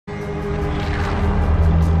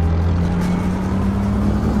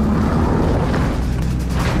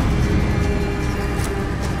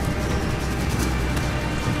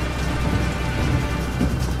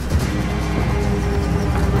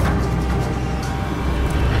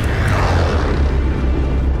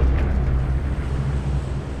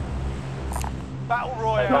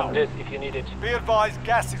needed. Be advised,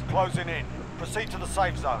 gas is closing in. Proceed to the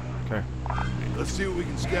safe zone. Okay. Let's see what we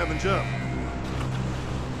can scavenge up.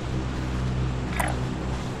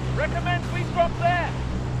 Recommend we drop there.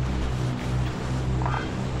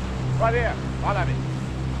 Right here. I'll have it.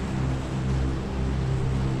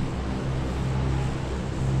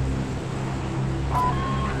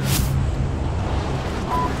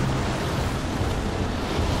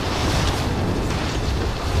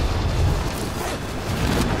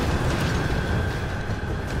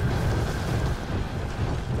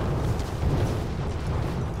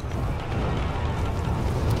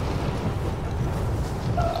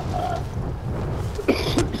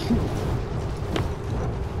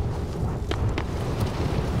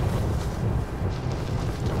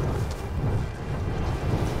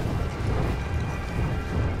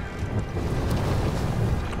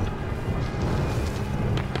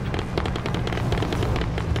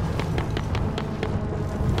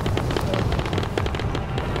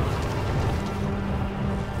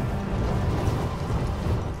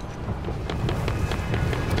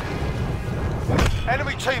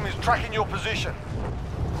 Enemy team is tracking your position.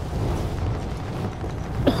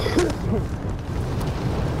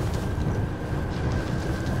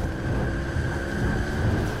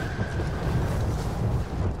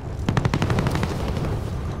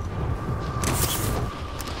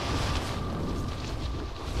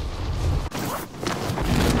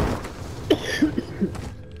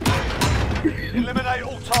 Eliminate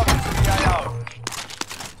all targets in the AO.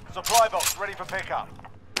 Supply box ready for pickup.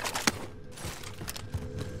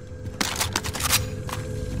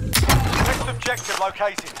 Next objective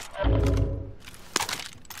located.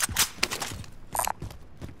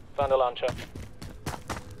 Found a launcher.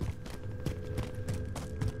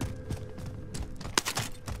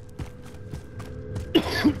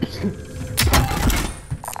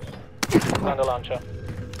 Found a launcher.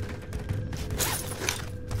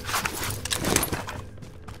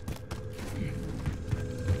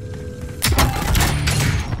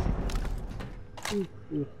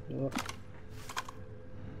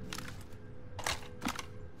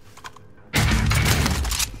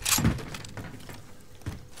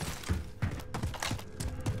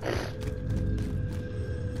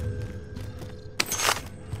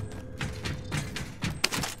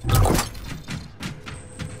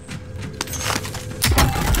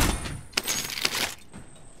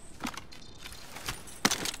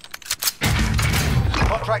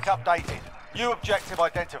 Contract updated. New objective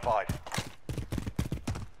identified.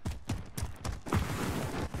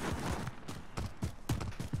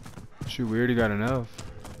 Shoot, we already got enough.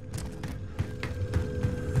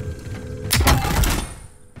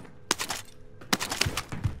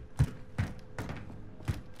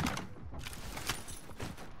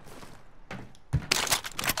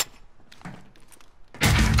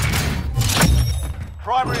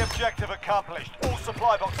 Primary objective accomplished. All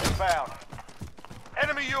supply boxes found.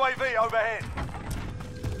 Enemy UAV overhead.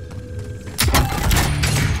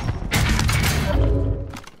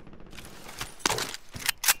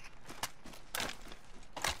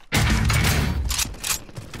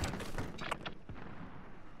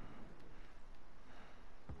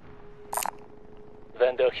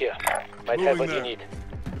 Vendor here. Might have what you there. need.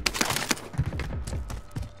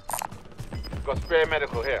 Got spare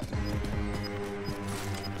medical here.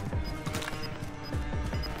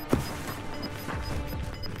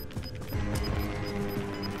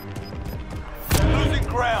 Losing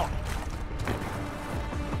ground.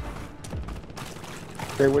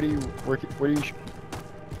 Okay, what are you working? What are you?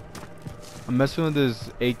 I'm messing with this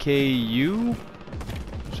AKU.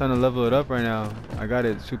 I'm trying to level it up right now. I got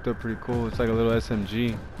it souped up pretty cool. It's like a little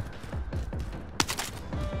SMG.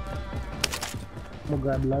 I'm gonna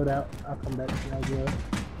grab loadout. I'll come back to you guys.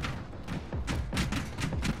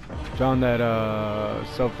 Found that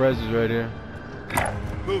self-res is right here.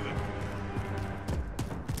 Moving.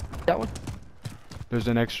 That one. There's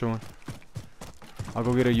an extra one. I'll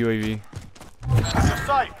go get a UAV. You're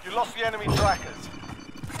safe. You lost the enemy trackers.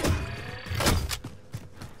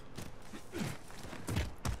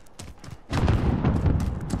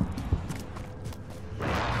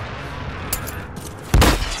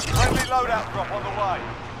 Friendly loadout drop on the way.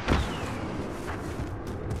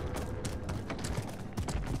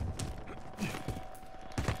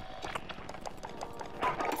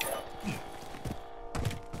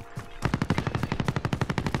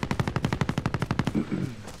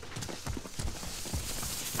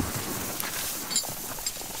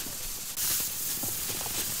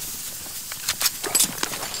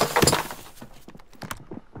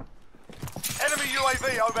 Enemy UAV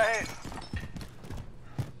overhead.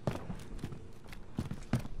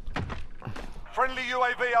 Friendly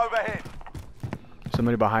UAV overhead.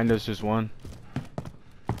 Somebody behind us, just one.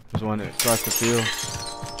 There's one across the field.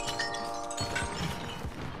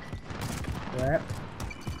 Where?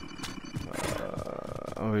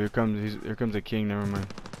 Oh, here comes the king. Never mind.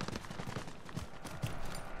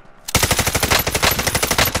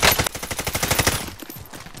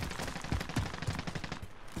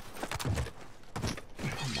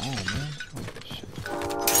 Come on, man. Oh, shit.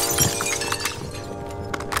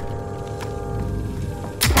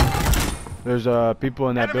 There's people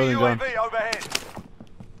in that Enemy building, John. UAV overhead.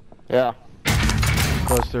 Yeah.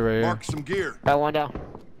 Close to right here. Mark some gear. Got one down.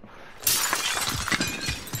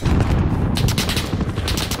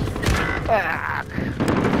 Fuck.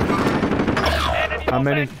 How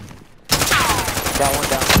many? Got one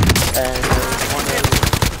down. And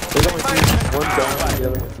there's only three. One down. The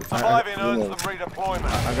other one's Surviving earns them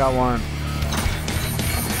redeployment. I got one.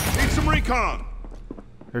 Need some recon.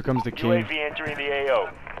 Here comes the king. UAV entering the AO.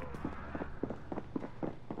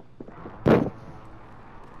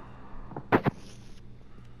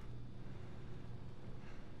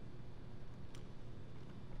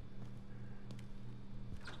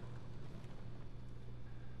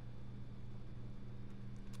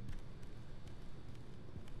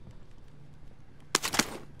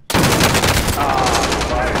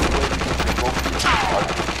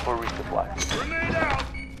 For resupply. Grenade out.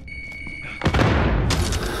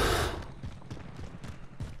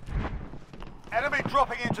 Enemy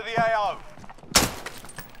dropping into the AO.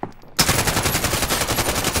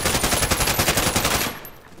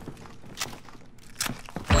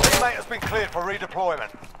 Teammate has been cleared for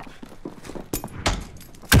redeployment.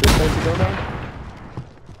 This place to go down?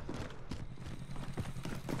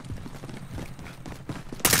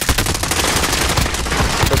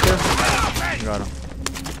 Right there? Got him.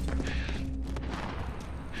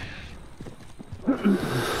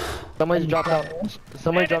 Somebody's dropped out.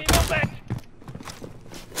 Somebody Enemy dropped out. movement!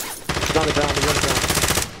 He's on the ground. He's on the ground.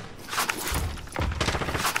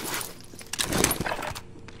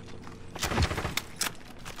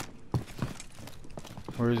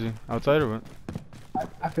 Where is he? Outside or what?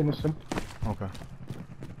 I finished him. Okay.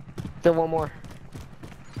 Still one more.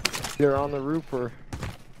 Either on the roof or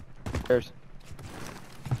stairs.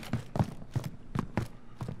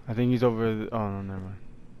 I think he's over. Oh no, never mind.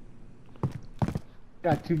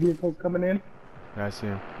 Got 2 vehicles coming in. Yeah, I see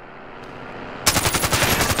him.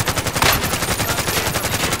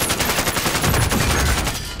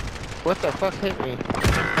 What the fuck hit me?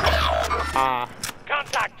 Ah,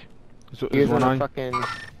 Contact! So, he there's is one on a on. fucking.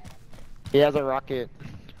 He has a rocket.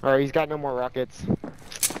 Or he's got no more rockets.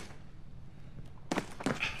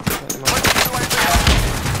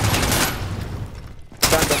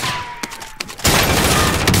 Found him.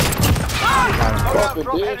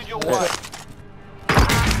 Fucking headed your way.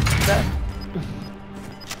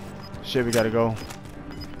 Shit, we gotta go.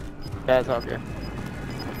 Yeah, it's all good.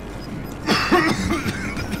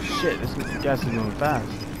 Shit, this gas is moving fast.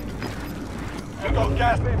 You've got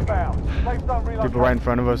gas inbound. Safe zone relocation. People right in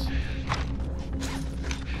front of us.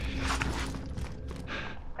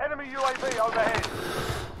 Enemy UAV overhead.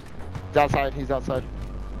 He's outside. He's outside.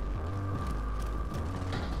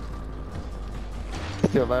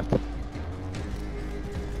 Still left.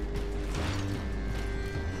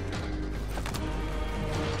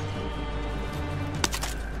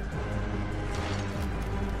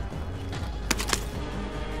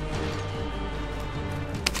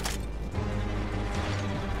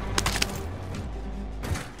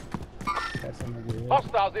 That's on the way.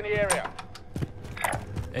 Hostiles in the area.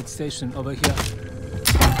 Aid station over here.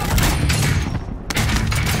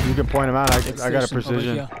 You can point him out. Aid I got a station over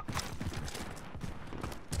precision. here.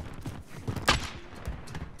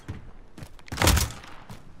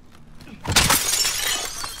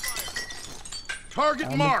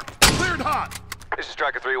 Target marked. Cleared hot. This is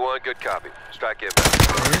Striker 3-1, good copy. Strike inbound.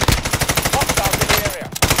 Hostiles in the area.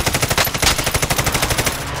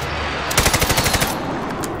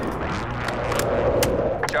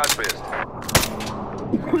 Shots missed.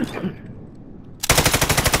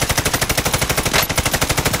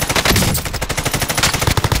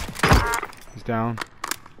 He's down.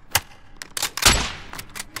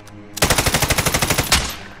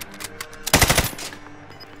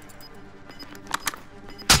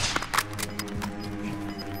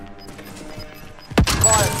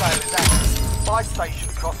 Fire sale is active. Buy station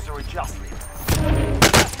costs are adjusted.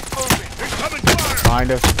 Moving. Incoming fire. Behind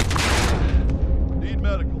us. Need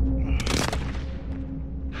medical.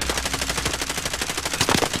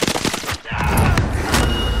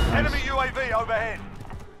 Enemy UAV overhead.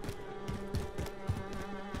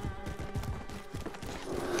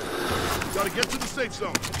 Gotta get to the safe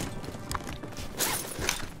zone.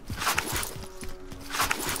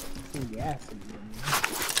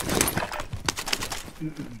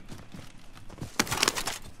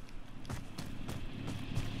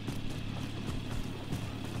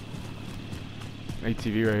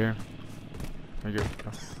 ATV right here. Right here.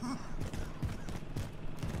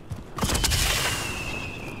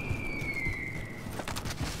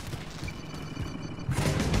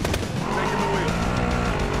 Taking the wheel.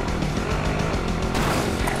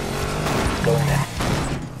 Going in.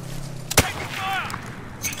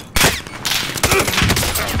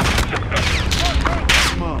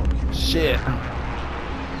 Come on. Shit.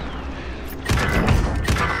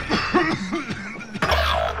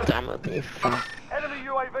 Damn it, be fun. Enemy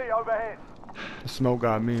UAV overhead. The smoke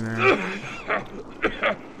got me, man.